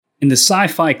In the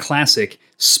sci-fi classic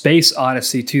Space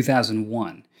Odyssey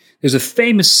 2001, there's a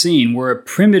famous scene where a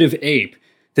primitive ape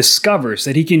discovers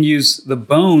that he can use the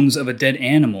bones of a dead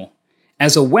animal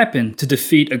as a weapon to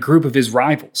defeat a group of his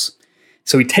rivals.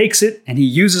 So he takes it and he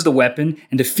uses the weapon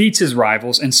and defeats his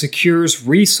rivals and secures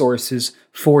resources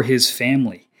for his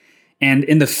family. And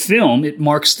in the film, it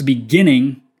marks the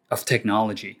beginning of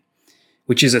technology,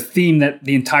 which is a theme that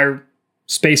the entire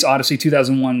Space Odyssey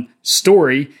 2001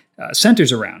 story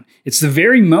centers around. It's the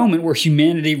very moment where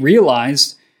humanity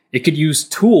realized it could use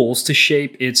tools to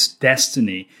shape its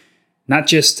destiny, not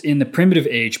just in the primitive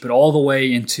age, but all the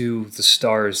way into the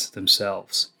stars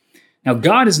themselves. Now,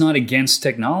 God is not against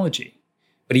technology,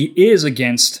 but he is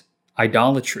against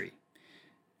idolatry.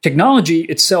 Technology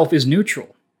itself is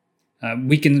neutral.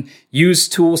 We can use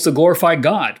tools to glorify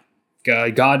God.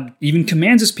 God even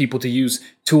commands his people to use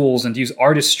tools and to use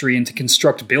artistry and to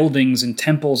construct buildings and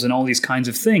temples and all these kinds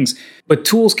of things. But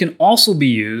tools can also be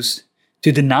used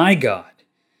to deny God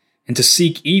and to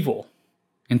seek evil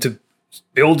and to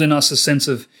build in us a sense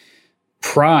of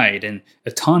pride and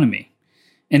autonomy.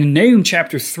 And in Nahum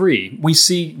chapter 3, we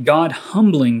see God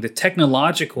humbling the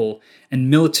technological and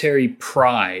military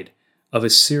pride of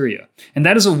Assyria. And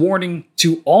that is a warning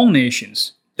to all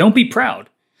nations. Don't be proud.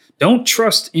 Don't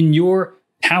trust in your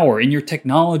power, in your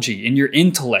technology, in your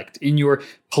intellect, in your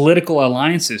political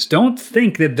alliances. Don't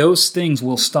think that those things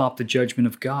will stop the judgment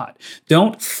of God.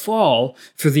 Don't fall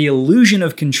for the illusion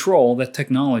of control that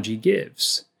technology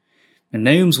gives. And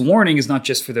Nahum's warning is not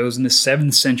just for those in the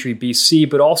 7th century BC,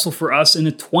 but also for us in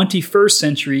the 21st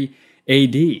century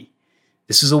AD.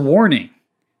 This is a warning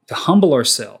to humble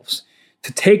ourselves,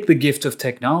 to take the gift of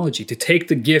technology, to take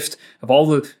the gift of all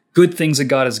the good things that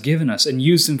God has given us and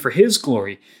use them for his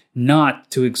glory,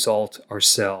 not to exalt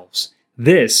ourselves.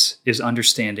 This is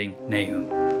understanding Nahum.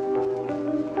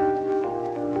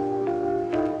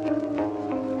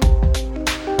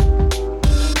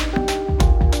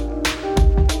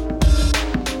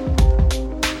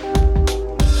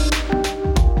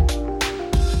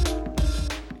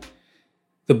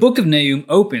 The book of Nahum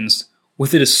opens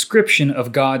with a description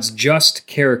of God's just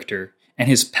character and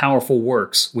his powerful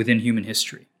works within human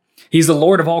history. He's the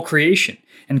Lord of all creation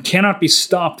and cannot be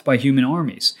stopped by human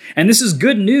armies. And this is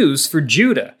good news for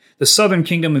Judah, the southern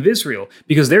kingdom of Israel,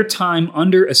 because their time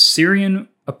under Assyrian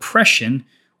oppression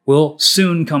will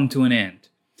soon come to an end.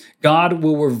 God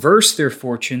will reverse their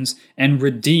fortunes and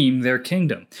redeem their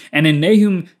kingdom. And in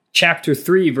Nahum chapter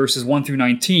 3, verses 1 through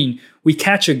 19, we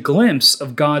catch a glimpse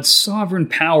of God's sovereign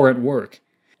power at work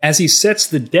as he sets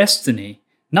the destiny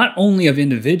not only of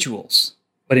individuals,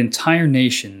 but entire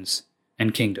nations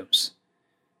and kingdoms.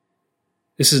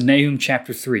 This is Nahum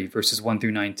chapter 3, verses 1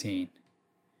 through 19.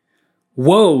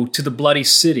 Woe to the bloody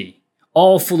city,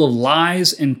 all full of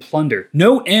lies and plunder,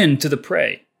 no end to the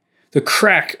prey. The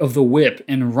crack of the whip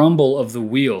and rumble of the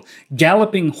wheel,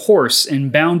 galloping horse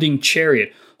and bounding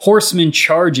chariot, horsemen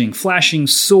charging, flashing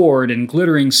sword and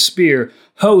glittering spear,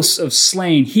 hosts of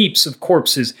slain, heaps of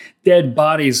corpses, dead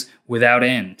bodies without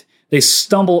end. They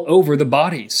stumble over the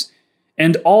bodies.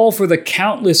 And all for the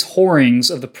countless whorings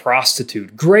of the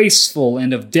prostitute, graceful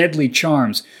and of deadly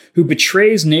charms, who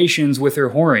betrays nations with her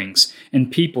whorings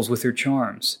and peoples with her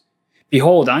charms.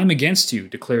 Behold, I am against you,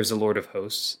 declares the Lord of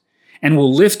hosts, and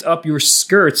will lift up your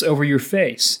skirts over your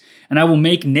face, and I will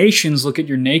make nations look at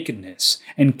your nakedness,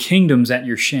 and kingdoms at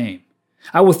your shame.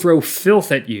 I will throw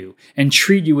filth at you, and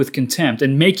treat you with contempt,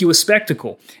 and make you a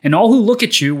spectacle, and all who look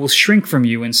at you will shrink from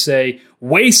you and say,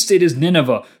 Wasted is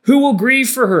Nineveh, who will grieve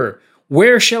for her?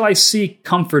 Where shall I seek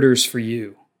comforters for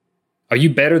you? Are you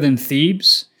better than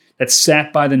Thebes, that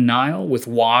sat by the Nile, with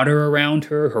water around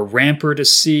her, her rampart a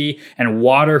sea, and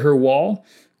water her wall?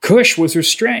 Cush was her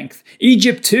strength,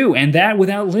 Egypt too, and that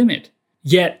without limit.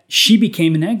 Yet she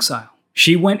became an exile.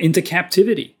 She went into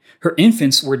captivity. Her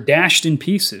infants were dashed in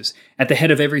pieces at the head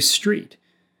of every street.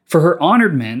 For her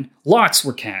honored men, lots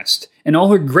were cast, and all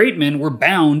her great men were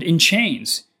bound in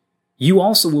chains. You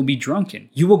also will be drunken.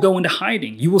 You will go into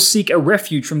hiding. You will seek a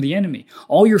refuge from the enemy.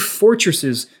 All your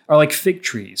fortresses are like fig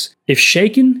trees. If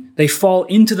shaken, they fall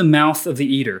into the mouth of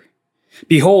the eater.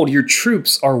 Behold, your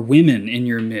troops are women in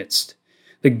your midst.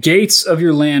 The gates of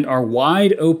your land are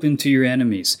wide open to your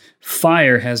enemies.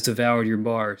 Fire has devoured your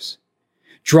bars.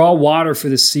 Draw water for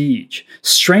the siege.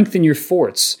 Strengthen your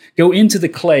forts. Go into the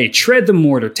clay. Tread the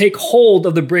mortar. Take hold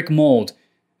of the brick mold.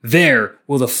 There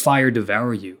will the fire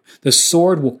devour you. The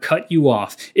sword will cut you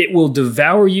off. It will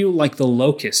devour you like the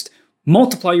locust.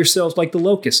 Multiply yourselves like the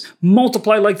locust.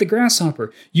 Multiply like the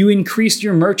grasshopper. You increased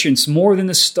your merchants more than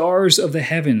the stars of the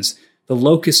heavens. The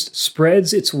locust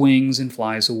spreads its wings and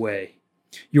flies away.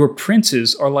 Your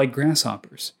princes are like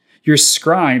grasshoppers. your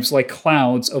scribes like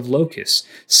clouds of locusts,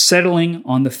 settling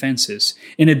on the fences.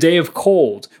 In a day of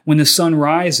cold, when the sun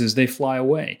rises, they fly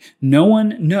away. No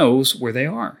one knows where they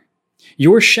are.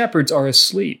 Your shepherds are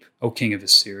asleep, O king of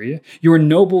Assyria. Your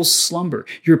nobles slumber.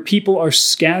 Your people are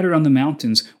scattered on the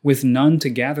mountains, with none to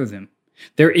gather them.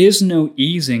 There is no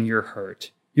easing your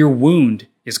hurt. Your wound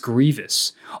is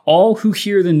grievous. All who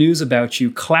hear the news about you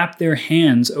clap their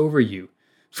hands over you,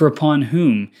 for upon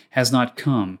whom has not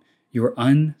come your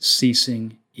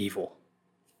unceasing evil.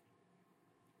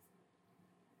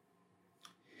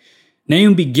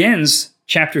 Nahum begins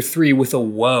chapter 3 with a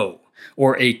woe,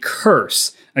 or a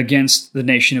curse, against the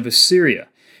nation of Assyria.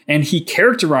 And he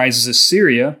characterizes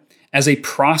Assyria as a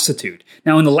prostitute.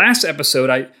 Now, in the last episode,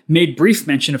 I made brief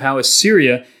mention of how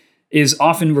Assyria is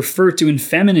often referred to in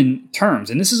feminine terms.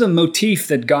 And this is a motif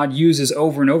that God uses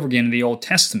over and over again in the Old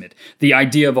Testament, the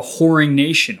idea of a whoring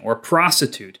nation or a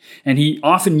prostitute. And he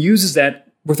often uses that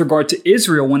with regard to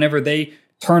Israel whenever they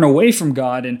turn away from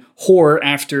God and whore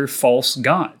after false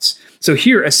gods. So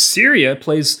here, Assyria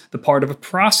plays the part of a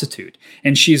prostitute,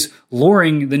 and she's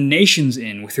luring the nations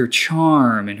in with her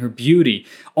charm and her beauty,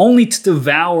 only to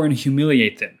devour and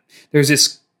humiliate them. There's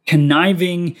this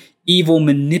conniving, evil,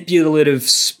 manipulative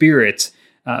spirit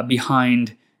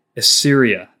behind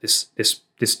Assyria,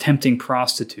 this tempting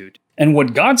prostitute. And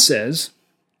what God says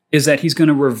is that he's going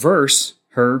to reverse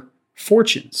her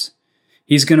fortunes.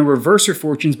 He's going to reverse her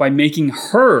fortunes by making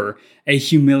her a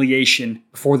humiliation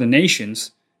before the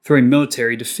nations through a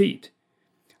military defeat.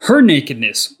 Her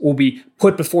nakedness will be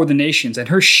put before the nations and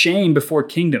her shame before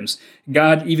kingdoms.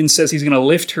 God even says he's going to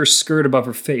lift her skirt above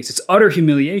her face. It's utter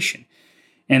humiliation.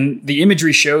 And the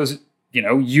imagery shows,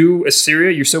 you,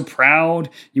 Assyria, you're so proud,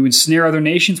 you ensnare other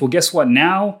nations. Well, guess what?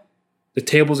 Now the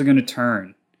tables are going to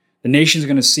turn. The nations are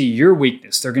going to see your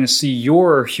weakness. They're going to see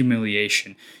your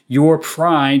humiliation. Your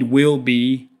pride will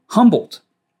be humbled.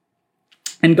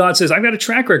 And God says, I've got a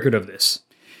track record of this.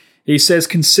 He says,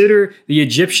 consider the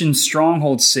Egyptian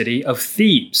stronghold city of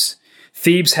Thebes.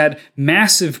 Thebes had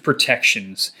massive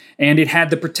protections, and it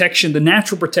had the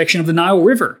natural protection of the Nile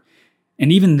River.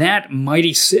 And even that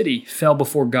mighty city fell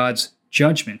before God's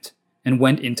judgment and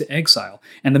went into exile.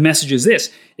 And the message is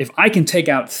this: if I can take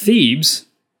out Thebes,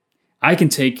 I can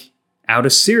take out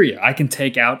Assyria. I can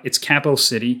take out its capital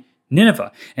city,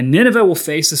 Nineveh. And Nineveh will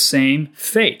face the same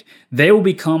fate. They will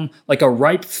become like a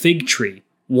ripe fig tree.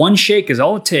 One shake is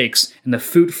all it takes, and the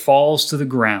fruit falls to the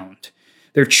ground.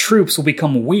 Their troops will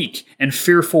become weak and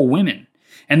fearful women,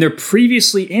 and their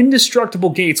previously indestructible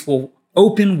gates will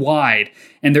open wide,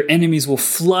 and their enemies will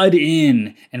flood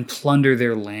in and plunder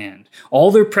their land.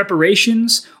 All their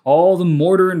preparations, all the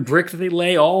mortar and brick that they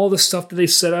lay, all the stuff that they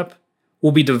set up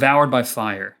will be devoured by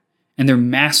fire, and their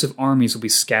massive armies will be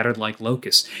scattered like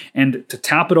locusts. And to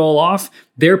top it all off,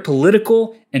 their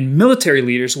political and military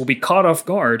leaders will be caught off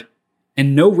guard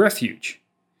and no refuge,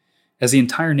 as the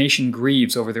entire nation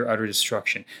grieves over their utter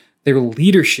destruction. Their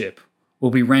leadership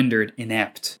will be rendered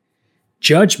inept.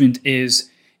 Judgment is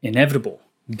inevitable.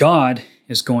 God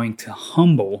is going to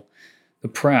humble the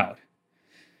proud.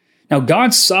 Now,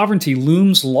 God's sovereignty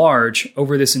looms large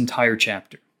over this entire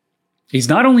chapter. He's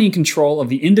not only in control of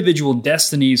the individual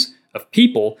destinies of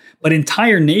people, but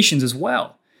entire nations as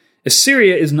well.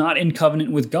 Assyria is not in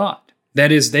covenant with God.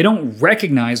 That is, they don't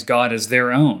recognize God as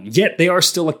their own, yet they are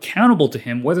still accountable to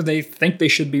him whether they think they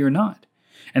should be or not.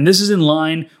 And this is in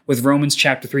line with Romans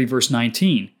chapter 3, verse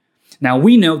 19. Now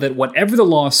we know that whatever the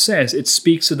law says, it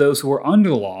speaks to those who are under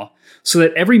the law, so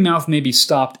that every mouth may be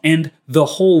stopped and the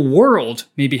whole world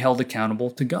may be held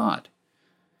accountable to God.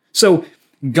 So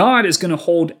God is going to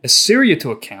hold Assyria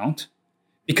to account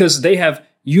because they have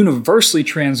universally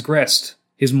transgressed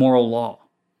his moral law.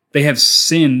 They have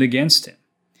sinned against him.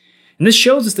 And this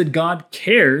shows us that God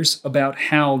cares about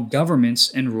how governments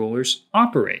and rulers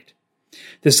operate.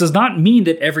 This does not mean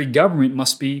that every government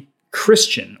must be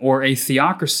Christian or a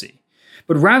theocracy,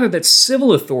 but rather that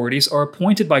civil authorities are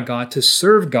appointed by God to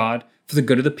serve God for the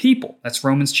good of the people. That's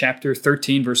Romans chapter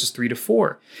 13, verses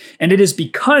 3-4. And it is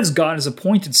because God has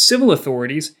appointed civil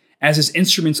authorities as his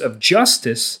instruments of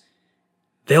justice,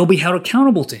 they'll be held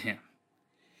accountable to him.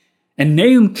 And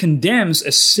Nahum condemns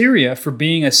Assyria for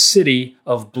being a city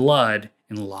of blood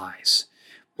and lies.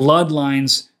 Blood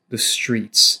lines the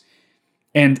streets.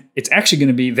 And it's actually going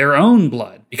to be their own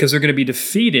blood because they're going to be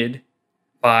defeated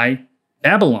by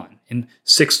Babylon in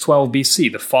 612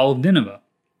 BC, the fall of Nineveh.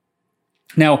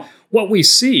 Now, what we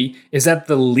see is that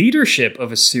the leadership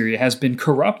of Assyria has been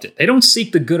corrupted. They don't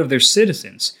seek the good of their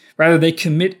citizens. Rather, they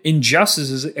commit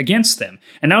injustices against them.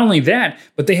 And not only that,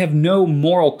 but they have no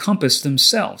moral compass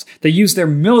themselves. They use their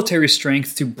military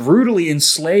strength to brutally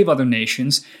enslave other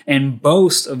nations and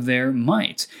boast of their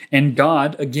might. And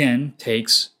God, again,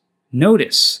 takes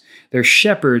notice. Their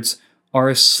shepherds are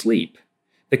asleep.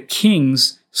 The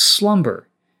kings slumber,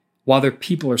 while their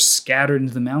people are scattered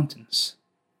into the mountains.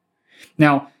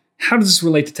 Now, how does this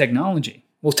relate to technology?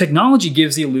 Well, technology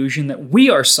gives the illusion that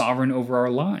we are sovereign over our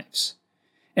lives.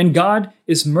 And God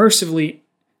is mercifully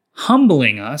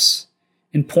humbling us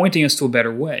and pointing us to a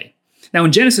better way. Now,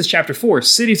 in Genesis chapter 4,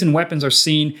 cities and weapons are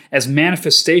seen as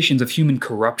manifestations of human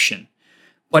corruption.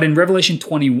 But in Revelation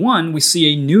 21, we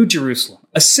see a new Jerusalem,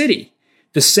 a city,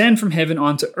 descend from heaven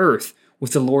onto earth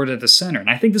with the Lord at the center. And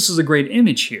I think this is a great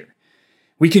image here.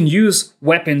 We can use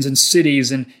weapons and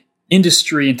cities and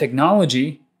industry and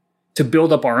technology to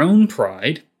build up our own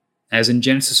pride, as in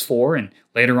Genesis 4 and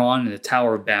later on in the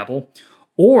Tower of Babel,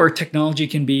 or technology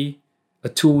can be a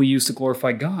tool we use to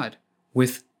glorify God,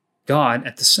 with God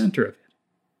at the center of it.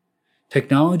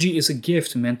 Technology is a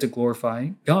gift meant to glorify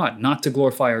God, not to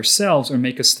glorify ourselves or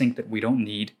make us think that we don't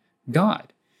need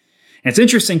God. And it's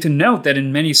interesting to note that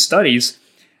in many studies,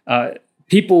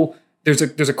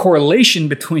 there's a correlation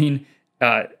between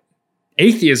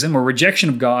atheism or rejection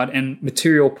of God and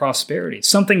material prosperity.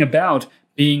 Something about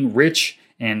being rich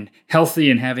and healthy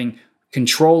and having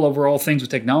control over all things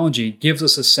with technology gives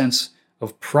us a sense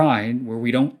of pride where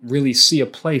we don't really see a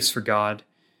place for God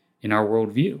in our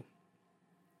worldview.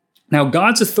 Now,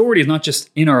 God's authority is not just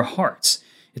in our hearts.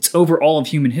 It's over all of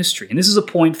human history. And this is a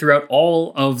point throughout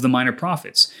all of the minor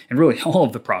prophets, and really all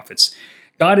of the prophets.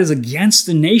 God is against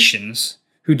the nations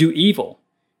who do evil,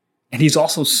 and he's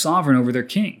also sovereign over their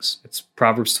kings. It's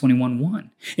Proverbs 21:1.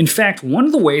 In fact, one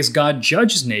of the ways God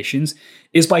judges nations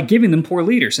is by giving them poor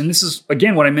leaders. And this is,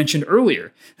 again, what I mentioned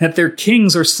earlier, that their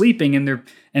kings are sleeping and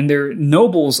their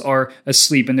nobles are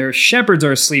asleep and their shepherds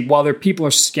are asleep while their people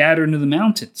are scattered into the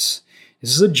mountains.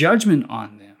 This is a judgment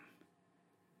on them.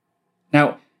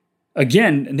 Now,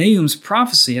 again, Nahum's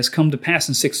prophecy has come to pass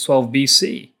in 612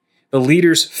 BC. The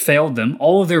leaders failed them.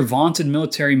 All of their vaunted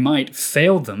military might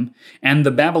failed them. And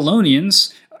the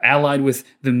Babylonians, allied with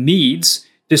the Medes,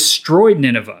 destroyed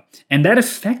Nineveh. And that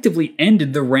effectively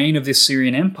ended the reign of the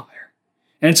Assyrian Empire.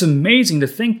 And it's amazing to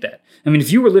think that. I mean,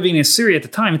 if you were living in Assyria at the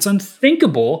time, it's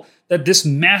unthinkable that this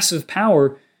massive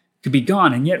power could be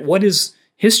gone. And yet, what is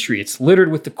history? It's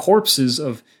littered with the corpses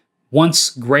of once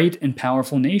great and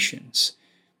powerful nations.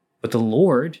 But the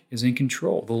Lord is in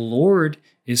control. The Lord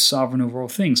is sovereign over all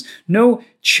things. No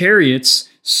chariots,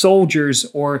 soldiers,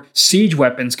 or siege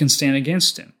weapons can stand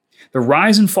against him. The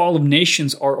rise and fall of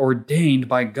nations are ordained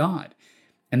by God.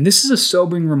 And this is a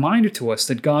sobering reminder to us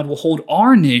that God will hold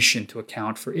our nation to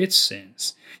account for its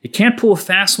sins. You can't pull a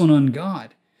fast one on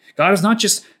God. God is not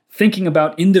just thinking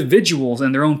about individuals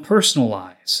and their own personal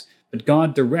lives, but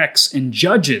God directs and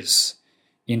judges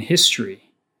in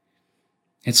history.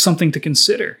 It's something to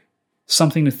consider,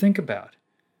 something to think about.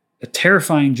 A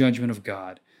terrifying judgment of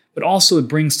God, but also it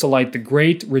brings to light the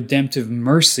great redemptive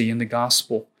mercy in the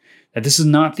gospel, that this is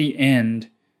not the end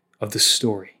of the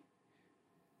story.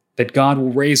 That God will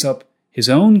raise up his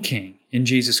own king in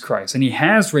Jesus Christ, and he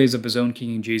has raised up his own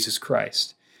king in Jesus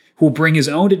Christ, who will bring his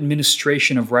own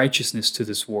administration of righteousness to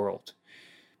this world.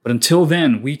 But until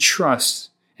then, we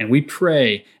trust and we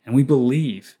pray and we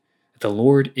believe that the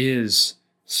Lord is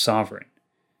sovereign,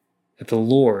 that the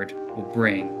Lord will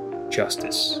bring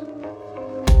justice.